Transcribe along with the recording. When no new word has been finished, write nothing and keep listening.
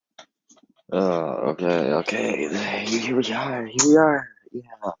Okay. Here we are.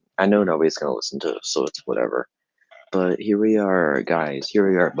 Yeah. I know nobody's gonna listen to this, so it's whatever. But here we are, guys. Here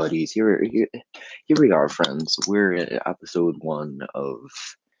we are, buddies. Here we are, friends. We're at episode one of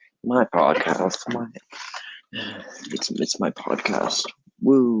my podcast. It's my podcast.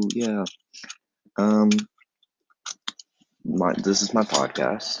 Woo, yeah. Um, this is my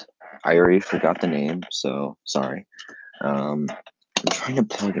podcast. I already forgot the name, so sorry. I'm trying to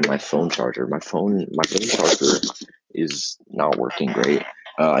plug in my phone charger. My phone charger is not working great.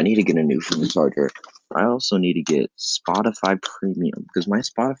 I need to get a new phone charger. I also need to get Spotify Premium because my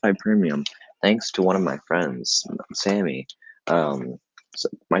Spotify Premium, thanks to one of my friends, Sammy, um,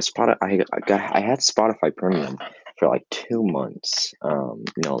 my Spotify I had Spotify Premium for like 2 months,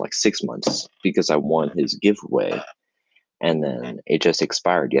 no, like 6 months because I won his giveaway, and then it just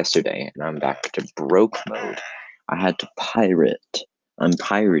expired yesterday, and I'm back to broke mode. I had to pirate. I'm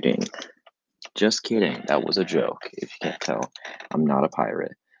pirating. Just kidding. That was a joke. If you can't tell, I'm not a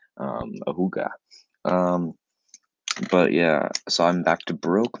pirate. A hooga. Um, but yeah, so I'm back to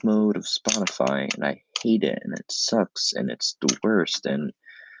broke mode of Spotify, and I hate it, and it sucks, and it's the worst, and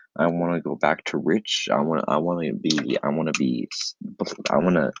I want to go back to rich. I want to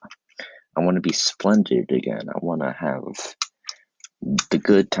be splendid again. I want to have the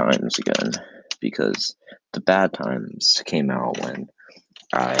good times again, because the bad times came out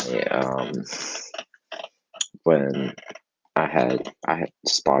I um when I had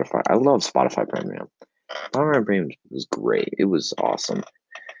Spotify. I love Spotify Premium. Spotify Premium was great. It was awesome.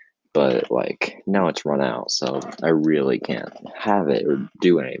 But like now it's run out, so I really can't have it or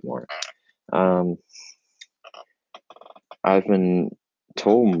do it anymore. Um I've been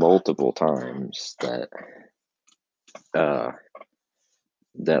told multiple times uh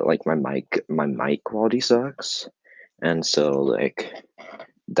that like my mic quality sucks. And so like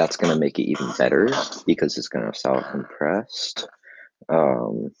that's gonna make it even better because it's gonna sound compressed.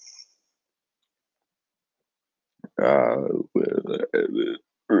 Um, uh, but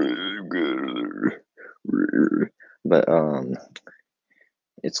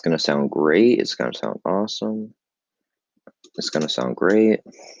it's gonna sound great. It's gonna sound awesome. It's gonna sound great.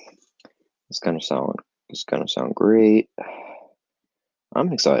 It's gonna sound. It's gonna sound great.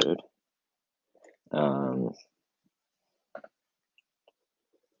 I'm excited. Um,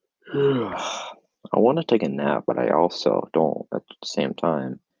 I want to take a nap, but I also don't at the same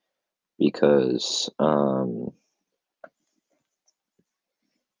time because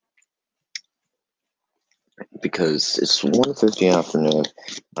it's 1:50 afternoon.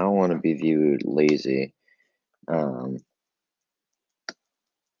 I don't want to be viewed lazy. Um,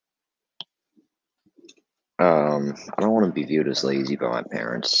 I don't want to be viewed as lazy by my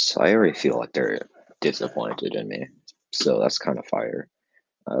parents. I already feel like they're disappointed in me, so that's kind of fire.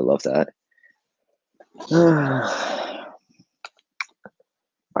 I love that.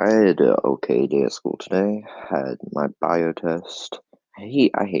 I had an okay day at school today. Had my bio test. I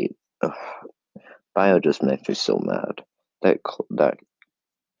hate. Ugh, bio just makes me so mad. That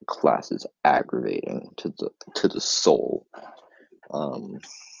class is aggravating to the soul. Um,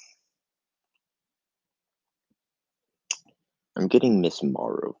 I'm getting Miss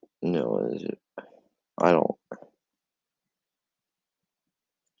Morrow. No, is it? I don't.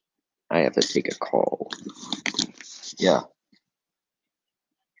 I have to take a call. Yeah.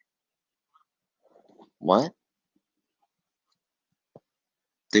 What?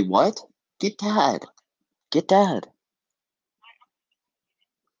 They what? Get dad. Get dad.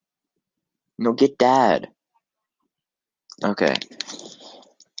 No, get dad. Okay.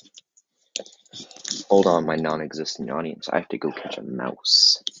 Hold on, my non-existent audience. I have to go catch a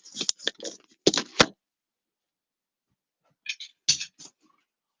mouse.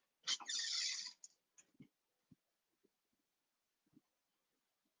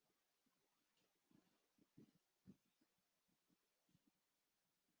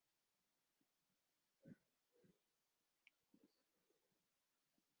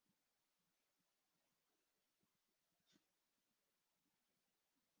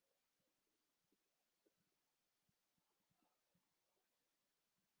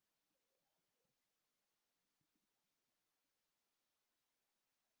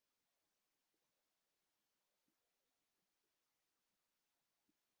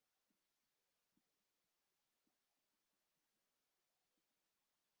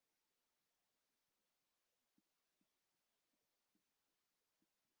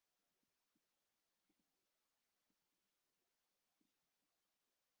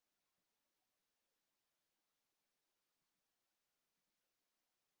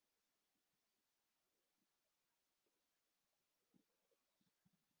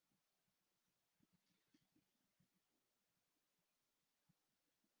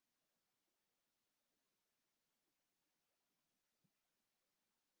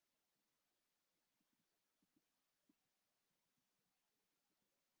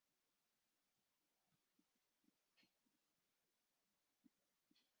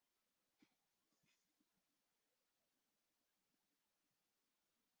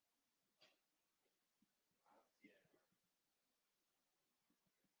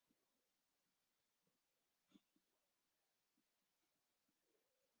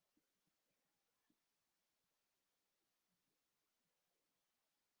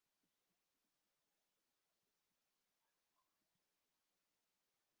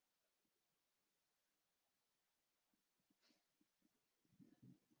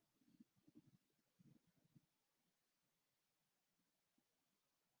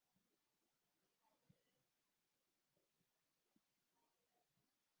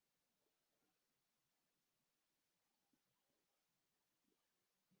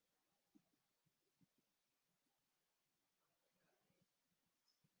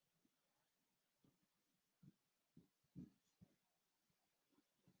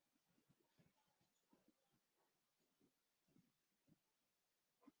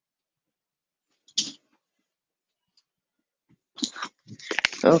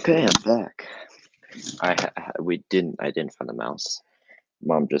 Okay, I'm back. I didn't find the mouse.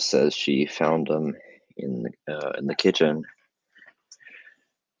 Mom just says she found them in the kitchen.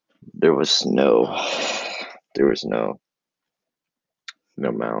 There was no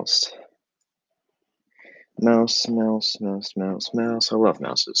mouse. Mouse, mouse, mouse, mouse, mouse. I love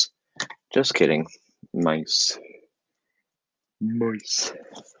mouses. Just kidding. Mice. Mice.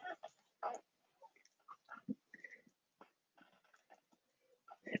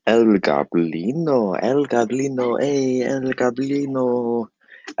 El Gablino, El Gablino, El Gablino,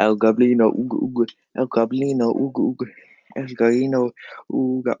 ug, ug, El Gablino, ug, ug, El Gablino,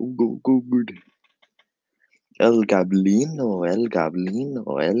 uga, ug, ug, ug. El Gablino, El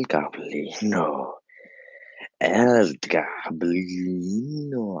Gablino, El Gablino, El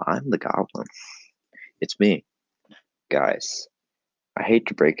Gablino. I'm the goblin. It's me, guys. I hate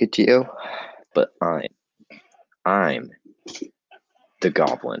to break it to you, but I'm the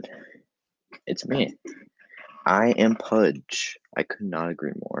goblin. It's me. I am Pudge. I could not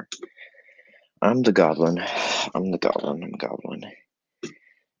agree more. I'm the goblin. I'm the goblin. I'm goblin.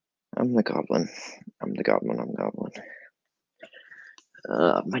 I'm the goblin. I'm the goblin. I'm goblin.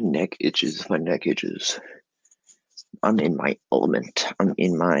 My neck itches. My neck itches. I'm in my element. I'm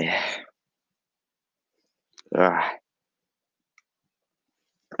in my. I'm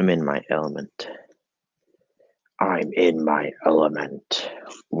in my element. I'm in my element.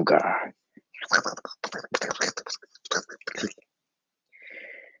 Ooga.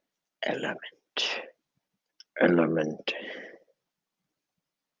 Element. Element.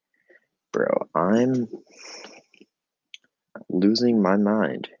 Bro, I'm losing my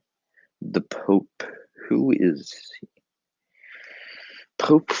mind. The Pope. Who is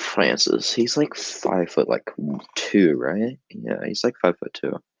Pope Francis? He's like 5 foot like 2, right? Yeah, he's like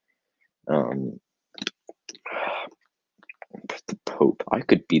 5'2". Um, the Pope. I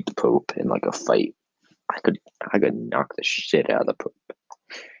could beat the Pope in like a fight. I could knock the shit out of the Pope.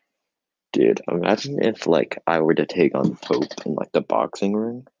 Dude, imagine if like I were to take on the Pope in like the boxing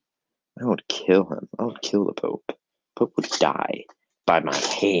ring. I would kill him. I would kill the Pope. Pope would die by my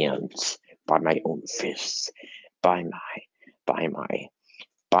hands, by my own fists, by my by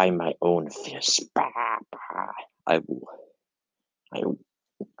my own fists. Bah, bah. I will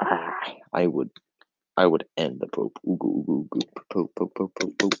I I would end the Pope. Ooh, ooh, ooh, ooh. Pope, Pope, Pope,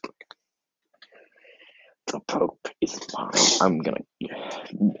 Pope, Pope. The Pope is mine. I'm gonna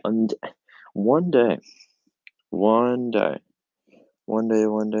one day, one day, one day, one day,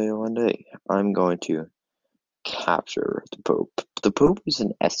 one day, one day. I'm going to capture the Pope. The Pope is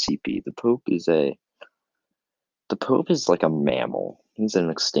an SCP. The Pope is like a mammal. He's an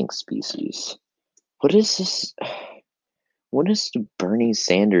extinct species. What is this? What is the Bernie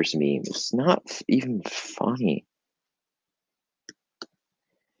Sanders meme? It's not even funny.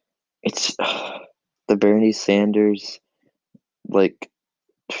 It's the Bernie Sanders like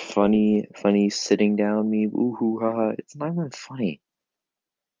funny sitting down meme. Ooh hoo ha ha. It's not even funny.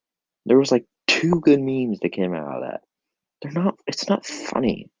 There was like 2 good memes that came out of that. It's not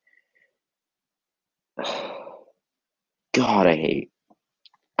funny. God, I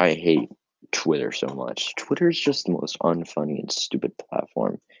hate Twitter so much. Twitter is just the most unfunny and stupid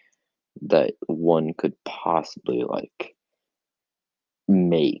platform that one could possibly like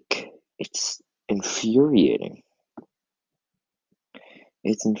make. It's infuriating.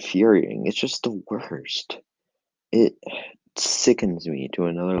 It's infuriating. It's just the worst. It sickens me to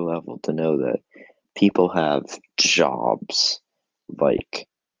another level to know that people have jobs like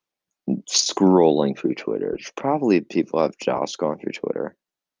scrolling through Twitter. Probably people have jobs going through Twitter.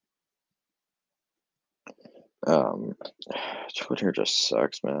 Um, Twitter just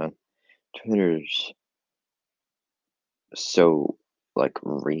sucks, man. Twitter's so like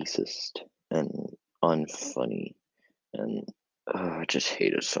racist and unfunny, and I just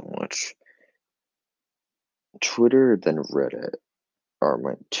hate it so much. Twitter then Reddit are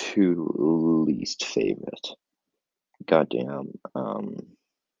my 2 least favorite. Goddamn,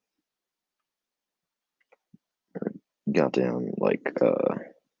 goddamn, like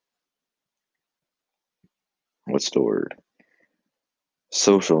what's the word?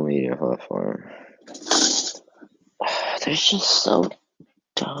 Social media platform. They're just so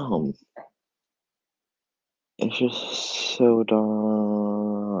dumb. It's just so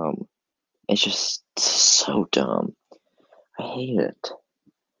dumb. It's just so dumb. I hate it.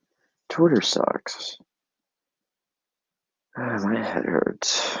 Twitter sucks. My head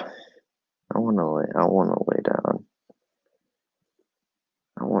hurts. I wanna lay down.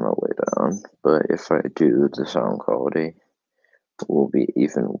 I wanna lay down. But if I do, the sound quality will be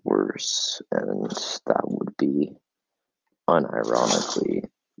even worse, and that would be unironically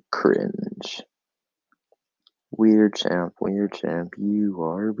Cringe. Weird champ, you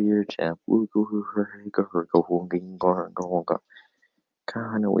are weird champ.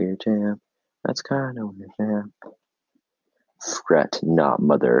 Kinda weird champ. That's kinda weird champ. Fret not,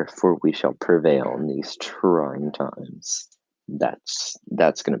 mother, for we shall prevail in these trying times.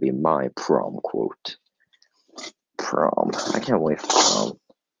 That's gonna be my prom quote. Prom. I can't wait for prom.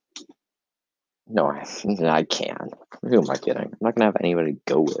 No, I can. Who am I kidding? I'm not gonna have anybody to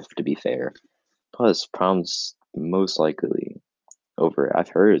go with, to be fair. Plus, prom's most likely over. I've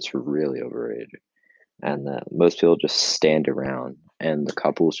heard it's really overrated, and that most people just stand around, and the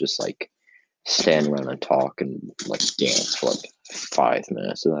couples just like stand around and talk and like dance for like 5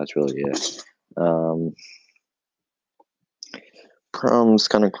 minutes, and that's really it. Um, Prom's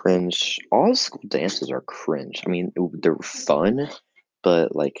kind of cringe. All school dances are cringe. I mean, they're fun,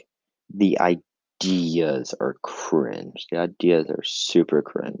 but like the ideas are cringe. The ideas are super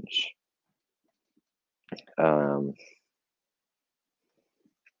cringe. Um,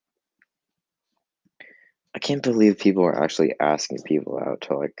 I can't believe people are actually asking people out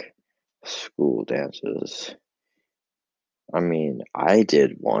to like school dances. I mean, I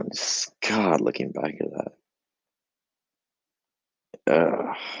did once. God, looking back at that.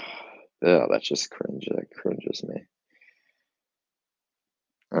 That's just cringe. That cringes me.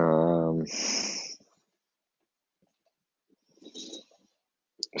 Um,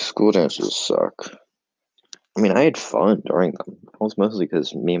 School dances suck. I mean, I had fun during them. It was mostly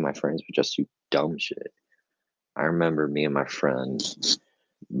because me and my friends would just do dumb shit. I remember me and my friends.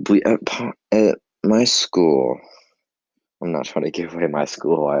 We at my school. I'm not trying to give away my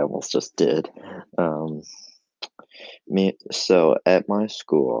school. I almost just did. Um, so at my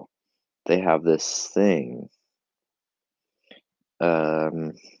school, they have this thing.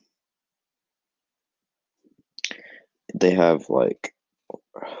 Um, they have like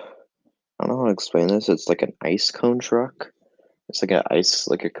I don't know how to explain this. It's like an ice cone truck. It's like a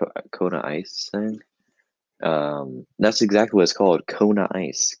Kona ice thing. That's exactly what it's called. Kona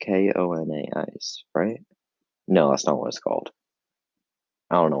Ice. Kona Ice, right? No, that's not what it's called.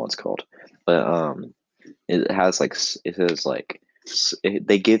 I don't know what it's called. But it has like it says like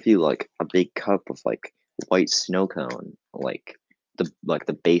they give you like a big cup of like white snow cone, like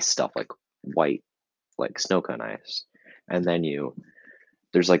the base stuff, like white like snow cone ice, and then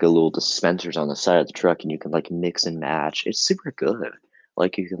there's like a little dispensers on the side of the truck, and you can like mix and match. It's super good.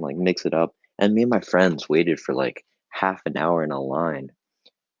 Like you can like mix it up. And me and my friends waited for like half an hour in a line,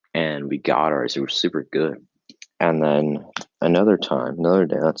 and we got ours. It was super good. And then another time, another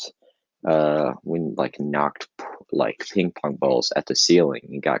dance, we like knocked like ping pong balls at the ceiling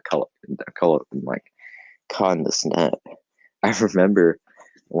and got color like caught in this net. I remember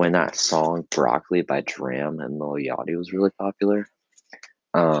when that song "Broccoli" by Dram and Lil Yachty was really popular.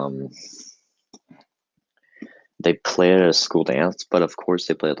 Um, they played it at a school dance, but of course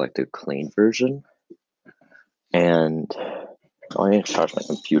they played like the clean version. And I need to charge my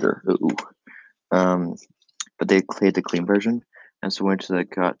computer. Ooh. Um, but they played the clean version, and so once they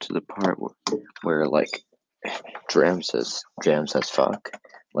got to the part where like Jam says fuck,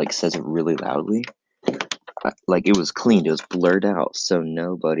 like says it really loudly. Like it was cleaned, it was blurred out, so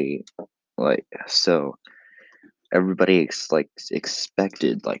nobody so everybody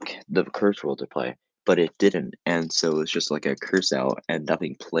expected like the curse word to play, but it didn't, and so it was just like a curse out and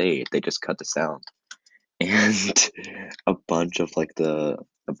nothing played. They just cut the sound, and a bunch of a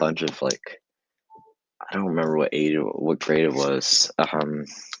bunch of like I don't remember what grade it was.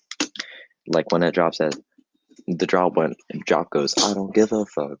 Like when it drops at the drop goes, I don't give a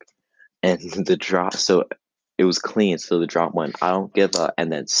fuck. And the drop, so it was clean. So the drop went, I don't give a,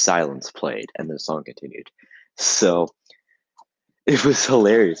 and then silence played, and the song continued. So it was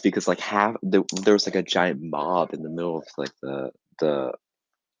hilarious because like there was like a giant mob in the middle of like the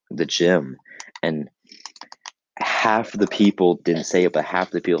the gym, and half the people didn't say it, but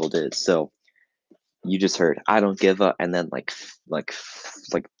half the people did. So you just heard, I don't give a, and then like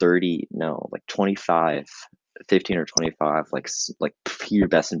 30, no, like 25, 15 or 25, like pure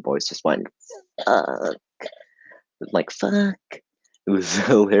best in voice just went, uh, like fuck. It was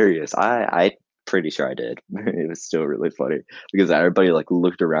hilarious. I pretty sure I did. It was still really funny because everybody like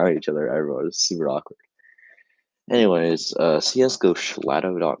looked around at each other. Everyone was super awkward. Anyways,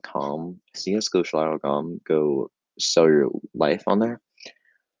 csgoschlato.com, csgoschlato.com, go sell your life on there.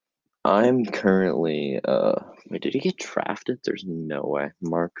 I'm currently wait, did he get drafted? There's no way.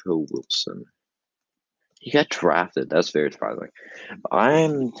 Marco Wilson. He got drafted. That's very surprising.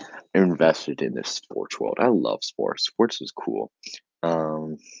 I'm invested in this sports world. I love sports. Sports is cool.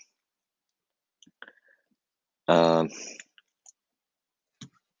 Um, um,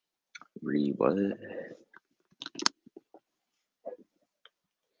 what?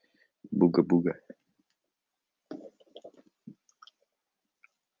 Booga booga.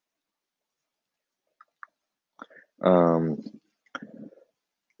 Um,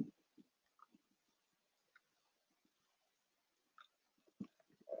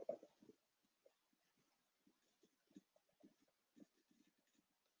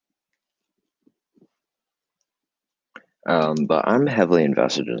 but I'm heavily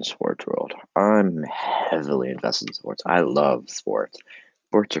invested in the sports world. I'm heavily invested in sports. I love sports.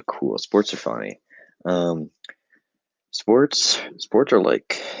 Sports are cool. Sports are funny. Um, sports are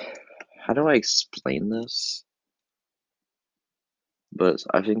like, how do I explain this? But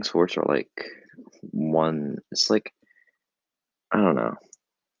I think sports are like it's like, I don't know.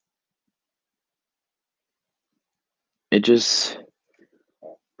 It just,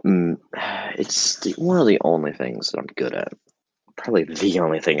 it's one of the only things that I'm good at. Probably the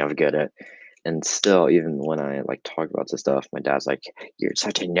only thing I'm good at. And still, even when I like talk about this stuff, my dad's like, "You're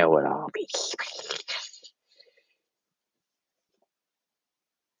such a know-it-all."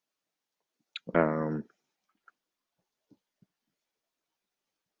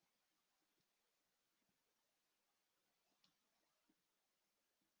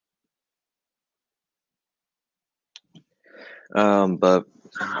 Um, but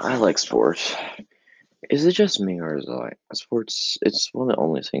I like sports. Is it just me, or is it like sports? It's one of the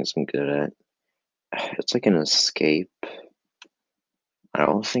only things I'm good at. It's like an escape. I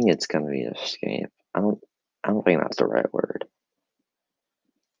don't think it's gonna be an escape. I don't think that's the right word.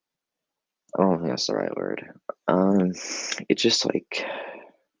 I don't think that's the right word. Um, it's just like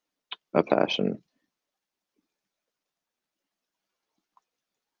a passion.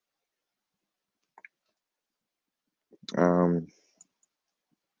 Um,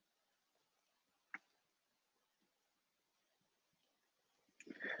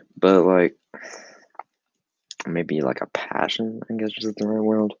 but like maybe like a passion, I guess is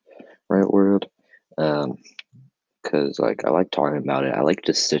the right word. Um, because like I like talking about it. I like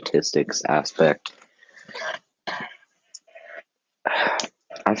the statistics aspect.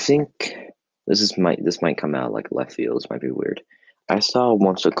 I think this might come out like left field. This might be weird. I saw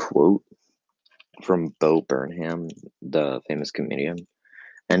once a quote from Bo Burnham, the famous comedian,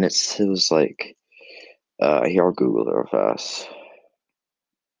 and it was like, here I'll Google it real fast.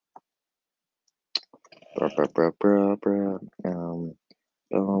 Bruh, bruh, bruh, bruh, bruh.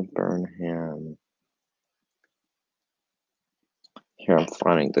 Bo Burnham. Here I'm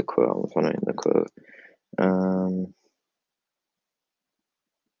finding the quote. I'm finding the quote. Um,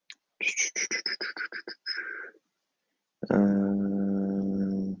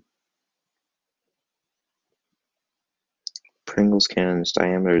 um, Pringles can's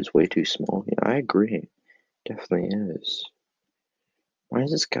diameter is way too small. Yeah, I agree. Definitely is. Why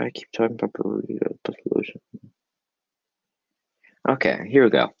does this guy keep talking about burrito lotion? Okay, here we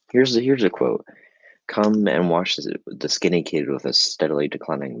go. Here's a quote. Come and watch the skinny kid with a steadily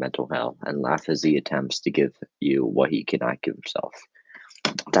declining mental health and laugh as he attempts to give you what he cannot give himself.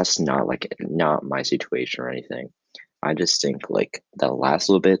 That's not my situation or anything. I just think like the last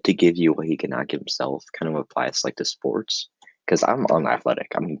little bit to give you what he cannot give himself kind of applies like to sports because I'm unathletic.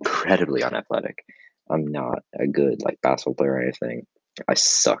 I'm incredibly unathletic. I'm not a good like basketball player or anything. I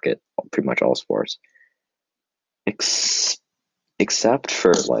suck at pretty much all sports, Ex- except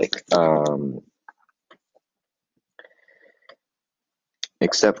for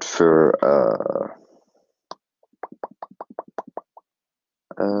except for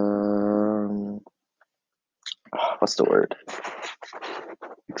what's the word?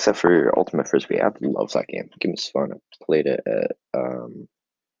 Except for Ultimate Frisbee, I love that game. The game is fun. I played it at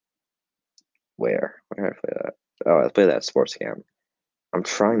where did I play that? Oh, I played that at sports camp. I'm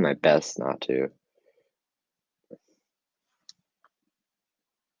trying my best not to.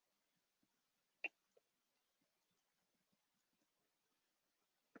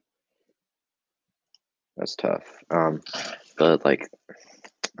 That's tough. But like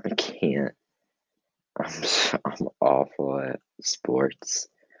I can't. I'm awful at sports.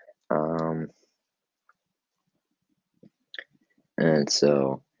 Um, and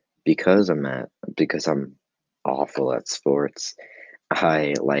so because I'm awful at sports,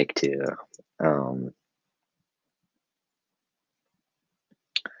 I like to um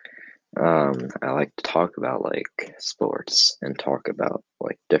I like to talk about like sports and talk about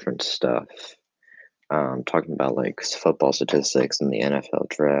like different stuff. Talking about like football statistics in the NFL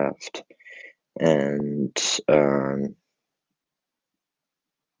draft and um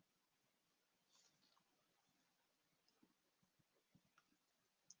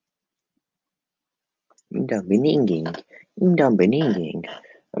indang beninging, indang beninging.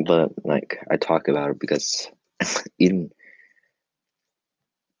 But like I talk about it because in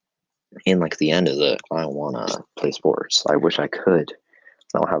like the end of it, I want to play sports. I wish I could.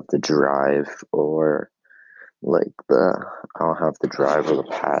 I don't have the drive or like I don't have the drive or the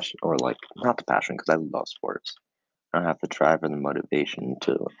passion or like not the passion because I love sports. I don't have the drive or the motivation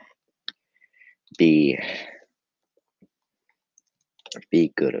to be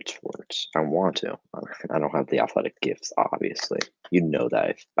be good at sports. I want to. I don't have the athletic gifts, obviously. You know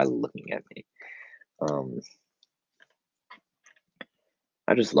that by looking at me. Um,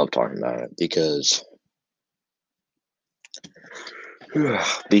 I just love talking about it because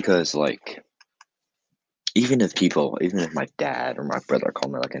like even if my dad or my brother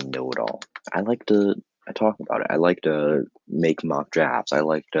call me like a know-it-all, I talk about it. I like to make mock drafts. I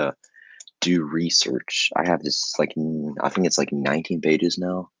like to do research. I have this like I think it's like 19 pages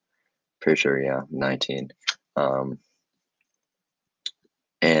now. Pretty sure, yeah, 19. Um,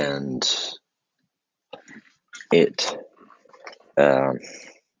 and it um,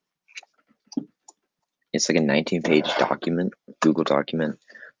 it's like a 19-page document, Google document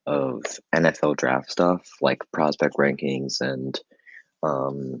of NFL draft stuff, like prospect rankings and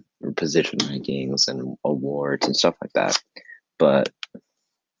position rankings and awards and stuff like that. But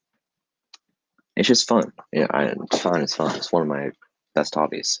it's just fun. Yeah, it's fun. It's fun. It's one of my best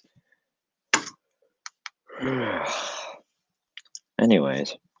hobbies.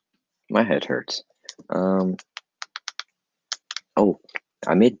 Anyways, my head hurts. Um, oh,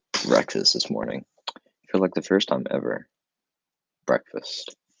 I made breakfast this morning. For like the first time ever.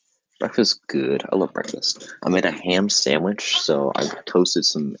 Breakfast. Breakfast good. I love breakfast. I made a ham sandwich, so I toasted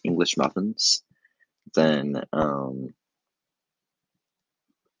some English muffins. Then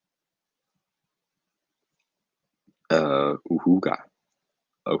uhuga.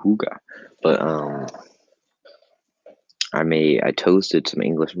 Ahuga. But I toasted some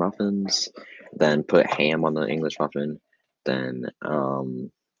English muffins, then put ham on the English muffin, then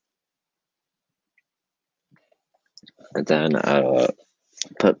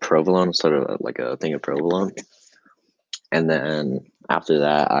put provolone, sort of like a thing of provolone. And then after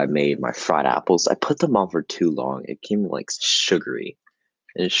that, I made my fried apples. I put them on for too long. It came like sugary.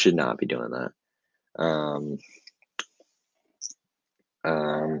 It should not be doing that. Um,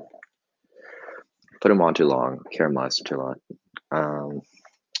 um, put them on too long, caramelized too long. Um,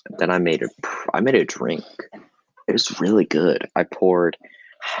 then I made a drink. It was really good. I poured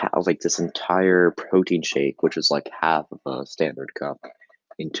like this entire protein shake, which was like half of a standard cup,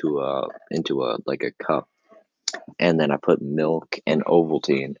 into a like a cup, and then I put milk and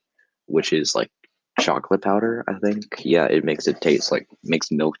Ovaltine, which is like chocolate powder. I think, yeah, it makes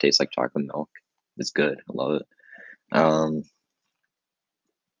milk taste like chocolate milk. It's good. I love it. Um,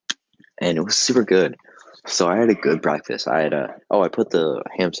 and it was super good. So I had a good breakfast. I put the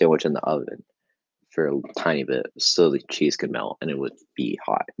ham sandwich in the oven for a tiny bit so the cheese could melt and it would be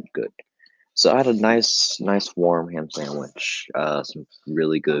hot and good. So I had a nice warm ham sandwich, some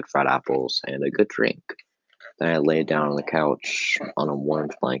really good fried apples, and a good drink. Then I laid down on the couch on a warm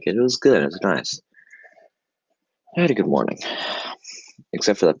blanket. It was good. It was nice. I had a good morning,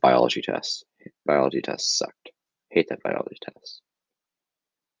 except for that biology test. Biology test sucked. Hate that biology test.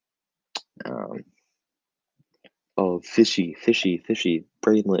 Um, oh, fishy,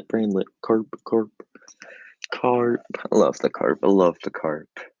 brainlet, carp. I love the carp. I love the carp.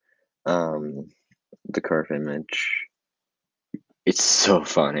 Um, the carp image. It's so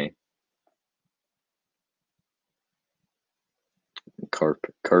funny.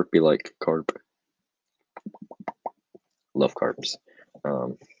 Carp be like carp. Love carps.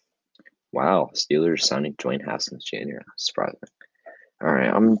 Um, wow, Steelers signing Dwayne Haskins Jr. Surprising. All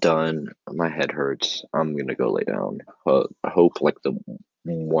right, I'm done. My head hurts. I'm gonna go lay down. I hope like the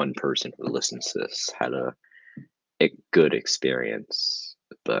one person who listens to this had a good experience.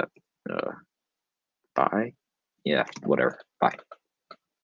 But bye. Yeah, whatever. Bye.